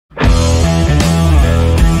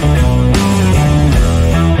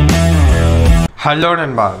Hello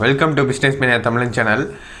நண்பா, welcome to business mania Tamil channel.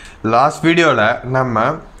 Last வீடியோவில் நம்ம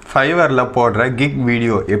ஃபைவரில் போடுற கிக்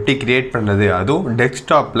வீடியோ எப்படி கிரியேட் பண்ணுறது, அதுவும்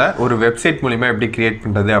டெஸ்க்டாப்பில் ஒரு வெப்சைட் மூலிமா எப்படி கிரியேட்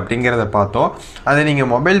பண்ணுறது அப்படிங்கிறத பார்த்தோம். அதை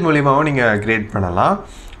நீங்கள் மொபைல் மூலிமாவும் நீங்கள் கிரியேட் பண்ணலாம்.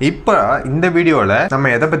 இப்போ இந்த வீடியோவில்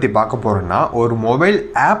நம்ம எதை பற்றி பார்க்க போகிறோம்னா, ஒரு மொபைல்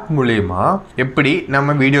ஆப் மூலிமா எப்படி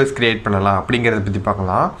நம்ம வீடியோஸ் கிரியேட் பண்ணலாம் அப்படிங்கிறத பற்றி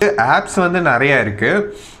பார்க்கலாம். ஆப்ஸ் வந்து நிறையா இருக்குது.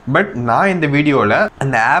 பட் நான் இந்த வீடியோவில்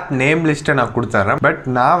அந்த ஆப் நேம் லிஸ்ட்டை நான் கொடுத்துட்றேன். பட்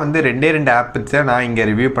நான் வந்து ரெண்டு ஆப் தான் நான் இங்கே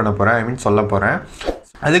ரிவ்யூ பண்ண போகிறேன், ஐ மீன் சொல்ல போகிறேன்.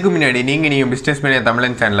 அதுக்கு முன்னாடி நீங்கள் பிஸ்னஸ் மேனியா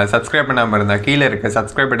தமிழ் சேனலை சப்ஸ்கிரைப் பண்ணாமல் இருந்தால் கீழே இருக்க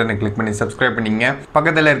சப்ஸ்கிரைப் பட்டனை கிளிக் பண்ணி சப்ஸ்கிரைப் பண்ணிங்க.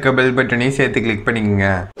 பக்கத்தில் இருக்க பெல் பட்டனையும் சேர்த்து கிளிக் பண்ணிக்கங்க.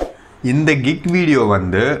 இந்த கிக் வீடியோ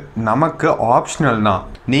வந்து நமக்கு ஆப்ஷனல் தான்.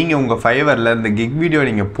 நீங்கள் உங்கள் ஃபைவரில் இந்த கிக் வீடியோ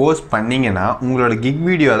நீங்கள் போஸ்ட் பண்ணிங்கன்னா உங்களோட கிக்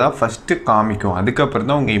வீடியோ தான் ஃபஸ்ட்டு காமிக்கும். அதுக்கப்புறம்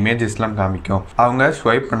தான் உங்கள் இமேஜஸ்லாம் காமிக்கும் அவங்க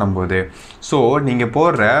ஸ்வைப் பண்ணும்போது. ஸோ நீங்கள்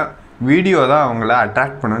போடுற வீடியோ தான் அவங்கள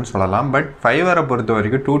அட்ராக்ட் பண்ணுன்னு சொல்லலாம். பட் ஃபைவரை பொறுத்த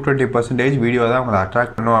வரைக்கும் 220% வீடியோ தான் அவங்கள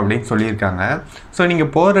அட்ராக்ட் பண்ணும் அப்படின்னு சொல்லியிருக்காங்க. ஸோ நீங்கள்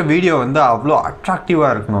போடுற வீடியோ வந்து அவ்வளோ அட்ராக்டிவாக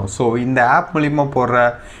இருக்கணும். ஸோ இந்த ஆப் மூலிமா போடுற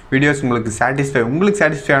வீடியோஸ் உங்களுக்கு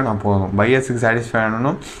சாட்டிஸ்ஃபை ஆனால் போதும். பையர்ஸுக்கு சாட்டிஸ்ஃபை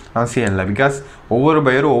ஆகணும் அவசியம் இல்லை. பிகாஸ் ஒவ்வொரு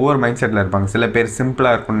பையரும் ஒவ்வொரு மைண்ட் செட்டில் இருப்பாங்க. சில பேர்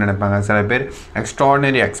சிம்பிளாக இருக்கணும்னு நினைப்பாங்க, சில பேர்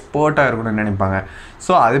எக்ஸ்ட்ராடனரி எக்ஸ்பர்ட்டாக இருக்கணும்னு நினைப்பாங்க.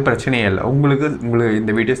 ஸோ அது பிரச்சனையே இல்லை. உங்களுக்கு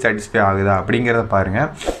இந்த வீடியோ சாட்டிஸ்ஃபை ஆகுதா அப்படிங்கிறத பாருங்கள்.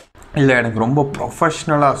 இல்லை எனக்கு ரொம்ப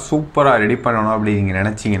ப்ரொஃபஷ்னலாக சூப்பராக ரெடி பண்ணணும் அப்படி நீங்கள்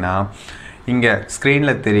நினச்சிங்கன்னா, இங்கே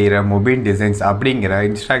ஸ்க்ரீனில் தெரிகிற மொபைல் டிசைன்ஸ் அப்படிங்கிற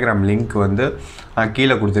இன்ஸ்டாகிராம் லிங்க் வந்து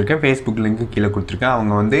கீழே கொடுத்துருக்கேன், ஃபேஸ்புக் லிங்க்கு கீழே கொடுத்துருக்கேன்.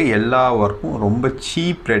 அவங்க வந்து எல்லா ஒர்க்கும் ரொம்ப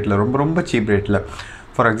சீப் ரேட்டில், ரொம்ப சீப் ரேட்டில்.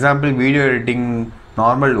 For example video editing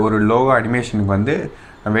normal ஒரு லோகோ அனிமேஷனுக்கு வந்து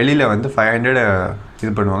வெளியில் வந்து 500 இது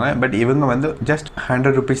பண்ணுவாங்க. பட் இவங்க வந்து ஜஸ்ட்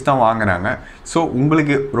 100 rupees தான் வாங்குறாங்க. ஸோ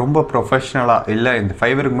உங்களுக்கு ரொம்ப ப்ரொஃபஷ்னலாக இல்லை, இந்த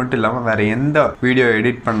ஃபைவருக்கு மட்டும் இல்லாமல் வேறு எந்த வீடியோ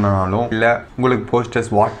எடிட் பண்ணாலும், இல்லை உங்களுக்கு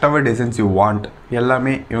posters what ever designs you want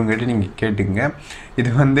எல்லாமே இவங்ககிட்ட நீங்கள் கேட்டுங்க.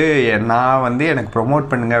 இது வந்து நான் வந்து எனக்கு ப்ரொமோட்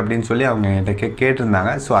பண்ணுங்க அப்படின்னு சொல்லி அவங்க என்கிட்ட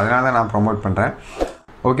கேட்டிருந்தாங்க. ஸோ அதனால தான் நான் ப்ரொமோட் பண்ணுறேன்.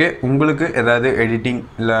 ஓகே, உங்களுக்கு ஏதாவது எடிட்டிங்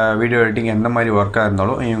இல்லை வீடியோ எடிட்டிங் எந்த மாதிரி ஒர்க்காக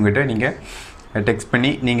இருந்தாலும் இவங்ககிட்ட நீங்கள் டெக்ஸ்ட் பண்ணி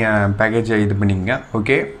நீங்கள் பேக்கேஜை இது பண்ணிங்க.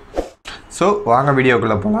 ஓகே, ஸோ வாங்க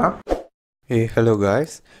வீடியோக்குள்ளே போகலாம். ஹலோ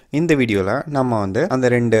காய்ஸ், இந்த வீடியோவில் நம்ம வந்து அந்த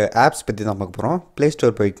 2 ஆப்ஸ் பற்றி தான் பார்க்க போகிறோம். Play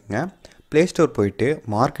store போய்க்குங்க. ப்ளே ஸ்டோர் போயிட்டு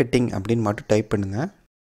மார்க்கெட்டிங் அப்படின்னு மட்டும் டைப் பண்ணுங்கள்.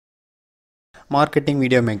 Marketing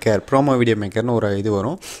video maker, promo video மேக்கர்னு ஒரு இது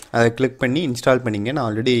வரும். அதை கிளிக் பண்ணி இன்ஸ்டால் பண்ணிங்க. நான்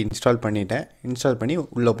ஆல்ரெடி இன்ஸ்டால் பண்ணிட்டேன். இன்ஸ்டால் பண்ணி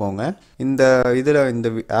உள்ளே போங்க. இந்த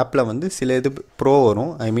ஆப்பில் வந்து சில இது ப்ரோ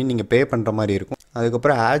வரும், ஐ மீன் நீங்கள் பே பண்ணுற மாதிரி இருக்கும்.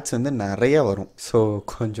 அதுக்கப்புறம் ஆட்ஸ் வந்து நிறையா வரும். ஸோ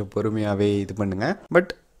கொஞ்சம் பொறுமையாகவே இது பண்ணுங்கள்.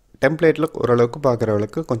 பட் டெம்ப்ளேட்டில் ஓரளவுக்கு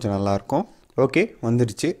பார்க்குறவளுக்கு கொஞ்சம் நல்லாயிருக்கும். ஓகே,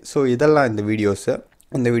 வந்துடுச்சு. ஸோ இதெல்லாம் இந்த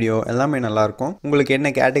வீடியோ எல்லாமே நல்லாயிருக்கும். உங்களுக்கு என்ன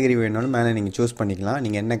கேட்டகரி வேணும்னு மேலே நீங்கள் சூஸ் பண்ணிக்கலாம்.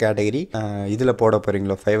 நீங்கள் என்ன கேட்டகரி இதில் போட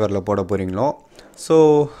போகிறீங்களோ, ஃபைவரில் போட போகிறீங்களோ, ஸோ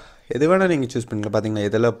எது வேணால் நீங்கள் சூஸ் பண்ணிக்கலாம். பார்த்தீங்கன்னா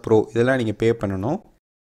இதெல்லாம் ப்ரோ, இதெல்லாம் நீங்கள் பே பண்ணணும்.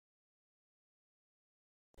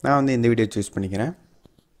 நான் வந்து இந்த வீடியோ சூஸ் பண்ணிக்கிறேன்.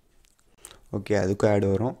 ஓகே, அதுக்கும் ஆட்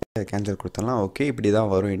வரும், அதை கேன்சல் கொடுத்துடலாம். ஓகே, இப்படி தான்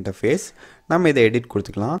வரும் இன்டர்ஃபேஸ். நம்ம இதை எடிட்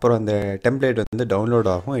கொடுத்துக்கலாம். அப்புறம் அந்த டெம்ப்ளேட் வந்து டவுன்லோட்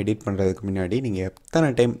ஆகும். எடிட் பண்ணுறதுக்கு முன்னாடி நீங்கள் எத்தனை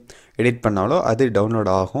டைம் எடிட் பண்ணாலும் அது டவுன்லோட்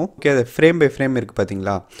ஆகும். ஓகே, அது ஃப்ரேம் பை ஃப்ரேம் இருக்குது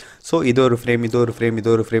பார்த்தீங்களா. ஸோ இது ஒரு ஃப்ரேம், இது ஒரு ஃப்ரேம்,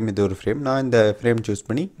 இது ஒரு ஃப்ரேம், இது ஒரு ஃப்ரேம். நான் இந்த ஃப்ரேம் சூஸ்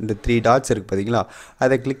பண்ணி இந்த 3 டாட்ஸ் இருக்குது பார்த்தீங்களா,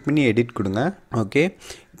 அதை கிளிக் பண்ணி எடிட் கொடுங்க. ஓகே,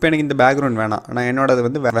 இப்போ எனக்கு இந்த பேக்ரவுண்ட் வேணாம், நான் என்னோடது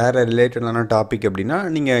வந்து வேறு ரிலேட்டடான டாபிக் அப்படின்னா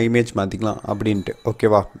நீங்கள் இமேஜ் மாற்றிக்கலாம் அப்படின்ட்டு.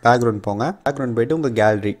 ஓகேவா, பேக்ரவுண்ட் போங்க. பேக்ரவுண்ட் போய்ட்டு உங்கள்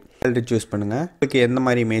கேலரி சூஸ் பண்ணுங்கள். உங்களுக்கு எந்த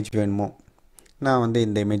மாதிரி இமேஜ் வேணுமோ, நான் வந்து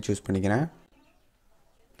இந்த இமேஜ் சூஸ் பண்ணிக்கிறேன்.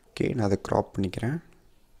 ஓகே, நான் அதை க்ராப் பண்ணிக்கிறேன்.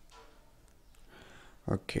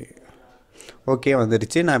 ஓகே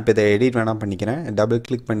வந்துடுச்சு. நான் இப்போ இதை எடிட் வேணால் பண்ணிக்கிறேன். டபுள்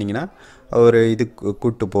கிளிக் பண்ணிங்கன்னா ஒரு இது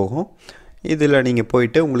கூப்பிட்டு போகும். இதில் நீங்கள்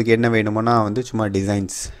போயிட்டு உங்களுக்கு என்ன வேணுமோ, நான் வந்து சும்மா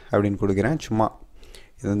டிசைன்ஸ் அப்படின்னு கொடுக்குறேன். சும்மா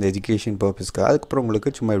இது வந்து எஜுகேஷன் பர்பஸ்க்கு. அதுக்கப்புறம்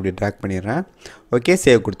உங்களுக்கு சும்மா இப்படி ட்ராக் பண்ணிடுறேன். ஓகே,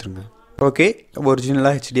 சேவ் கொடுத்துருங்க. ஓகே,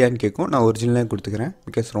 ஒரிஜினலாக ஹெச்டியான்னு கேட்கும். நான் ஒரிஜினலாக கொடுத்துக்கிறேன்.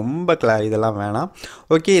 பிகாஸ் ரொம்ப இதெல்லாம் வேணாம்.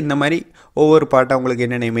 ஓகே, இந்த மாதிரி ஒவ்வொரு பாட்டாக உங்களுக்கு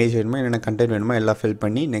என்னென்ன இமேஜ் வேணுமோ, என்னென்ன கண்டென்ட் வேணுமோ எல்லாம் ஃபில்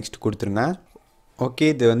பண்ணி நெக்ஸ்ட் கொடுத்துருங்க. ஓகே,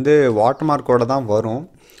 இது வந்து வாட்டர் மார்க்கோடு தான் வரும்.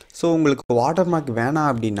 ஸோ உங்களுக்கு வாட்டர் மார்க் வேணாம்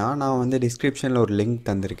அப்படின்னா நான் வந்து டிஸ்கிரிப்ஷனில் ஒரு லிங்க்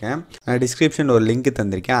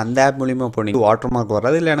தந்திருக்கேன். அந்த ஆப் மூலிமா போனீங்க வாட்டர் மார்க்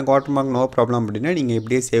வராது. இல்லை எனக்கு வாட்டர் மார்க் நோ ப்ராப்ளம் அப்படின்னா நீங்கள்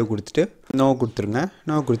இப்படியே சேவ் கொடுத்துட்டு நோ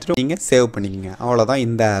கொடுத்துட்டு நீங்கள் சேவ் பண்ணிக்கோங்க. அவ்வளோதான்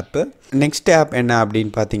இந்த ஆப்பு. நெக்ஸ்ட் ஆப் என்ன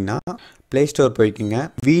அப்படின்னு பார்த்தீங்கன்னா, play store போய்க்குங்க.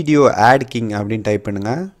 Video add king அப்படின்னு டைப்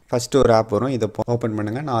பண்ணுங்கள். ஃபஸ்ட்டு ஒரு ஆப் வரும், இதை ஓப்பன்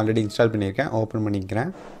பண்ணுங்கள். நான் ஆல்ரெடி இன்ஸ்டால் பண்ணியிருக்கேன், ஓப்பன்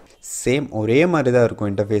பண்ணிக்கிறேன். சேம் ஒரே மாதிரி தான் இருக்கும்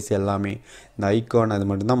இன்டர்ஃபேஸ் எல்லாமே. இந்த ஐக்கான் அது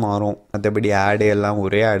மட்டும்தான் மாறும், மற்றபடி ஆடு எல்லாம்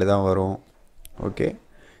ஒரே ஆடு தான் வரும். ஓகே,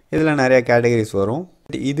 இதில் நிறையா கேட்டகரிஸ் வரும்.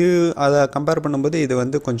 இது அதை கம்பேர் பண்ணும்போது இது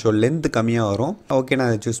வந்து கொஞ்சம் லென்த்து கம்மியாக வரும். ஓகே,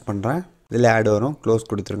 நான் அதை சூஸ் பண்ணுறேன். இதில் ஆடு வரும், க்ளோஸ்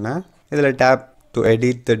கொடுத்துருங்க. இதில் tape to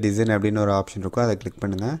edit the design அப்படின்னு ஒரு ஆப்ஷன் இருக்கும், அதை கிளிக்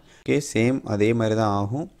பண்ணுங்கள். ஓகே, சேம் அதே மாதிரி தான்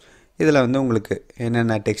ஆகும். இதில் வந்து உங்களுக்கு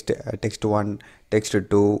என்னென்ன டெக்ஸ்ட் 1 டெக்ஸ்ட்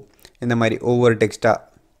 2 இந்த மாதிரி ஒவ்வொரு டெக்ஸ்ட்டாக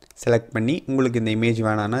செலக்ட் பண்ணி உங்களுக்கு இந்த இமேஜ்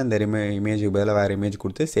வேணான்னா இந்த இமேஜுக்கு பதிலாக வேறு இமேஜ்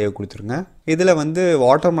கொடுத்து சேவ் கொடுத்துருங்க. இதில் வந்து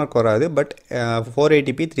வாட்டர் மார்க் வராது, பட்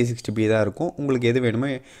 480p 360p தான் இருக்கும். உங்களுக்கு எது வேணுமோ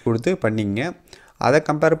கொடுத்து பண்ணிங்க. அதை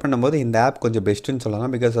கம்பேர் பண்ணும்போது இந்த ஆப் கொஞ்சம் பெஸ்ட்டுன்னு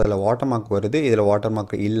சொல்லலாம். பிகாஸ் அதில் வாட்டர் மார்க் வருது, இதில் வாட்டர்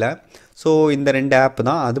மார்க் இல்லை. ஸோ இந்த 2 ஆப்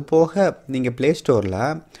தான். அது போக நீங்கள் ப்ளே ஸ்டோரில்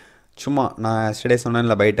சும்மா நான் எஸ்டர்டே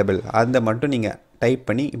சொன்னேன்ல பைட்டபிள், அதை மட்டும் நீங்கள் டைப்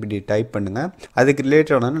பண்ணி இப்படி டைப் பண்ணுங்கள். அதுக்கு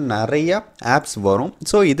ரிலேட்டடான நிறையா ஆப்ஸ் வரும்.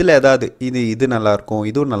 ஸோ இதில் ஏதாவது இது நல்லாயிருக்கும்,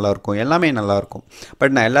 இதுவும் நல்லாயிருக்கும், எல்லாமே நல்லாயிருக்கும்.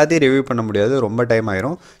 பட் நான் எல்லாத்தையும் ரிவ்யூ பண்ண முடியாது, ரொம்ப டைம்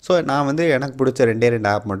ஆயிரும். ஸோ நான் வந்து எனக்கு பிடிச்ச 2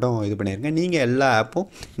 ஆப் மட்டும் இது பண்ணியிருக்கேன். நீங்கள் எல்லா ஆப்பும்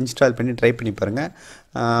இன்ஸ்டால் பண்ணி ட்ரை பண்ணி பாருங்கள்.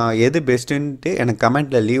 எது பெஸ்ட்டுன்ட்டு எனக்கு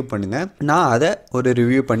கமெண்ட்டில் லீவ் பண்ணுங்கள், நான் அதை ஒரு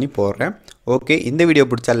ரிவ்யூ பண்ணி போடுறேன். ஓகே, இந்த வீடியோ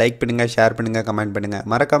பிடிச்சா லைக் பண்ணுங்கள், ஷேர் பண்ணுங்கள், கமெண்ட் பண்ணுங்கள்.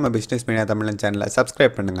 மறக்காமல் பிஸ்னஸ் மீடியா தமிழன் சேனலை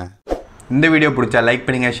சப்ஸ்கிரைப் பண்ணுங்கள். இந்த வீடியோ பிடிச்சா லைக்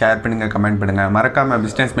பண்ணுங்கள், ஷேர் பண்ணுங்கள், கமெண்ட் பண்ணுங்கள். மறக்காமல்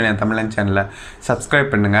பிஸ்னஸ் மீடியா தமிழன் சேனலை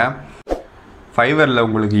சப்ஸ்கிரைப் பண்ணுங்கள். ஃபைவரில்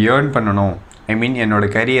உங்களுக்கு ஏர்ன் பண்ணணும், ஐ மீன்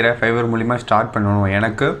என்னோடய கரியரை ஃபைவர் மூலிமா ஸ்டார்ட் பண்ணணும்,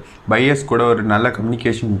 எனக்கு பையர்ஸ் கூட ஒரு நல்ல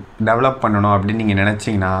கம்யூனிகேஷன் டெவலப் பண்ணணும் அப்படின்னு நீங்கள்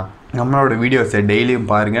நினச்சிங்கன்னா நம்மளோட வீடியோஸை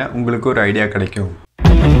டெய்லியும் பாருங்கள், உங்களுக்கு ஒரு ஐடியா கிடைக்கும்.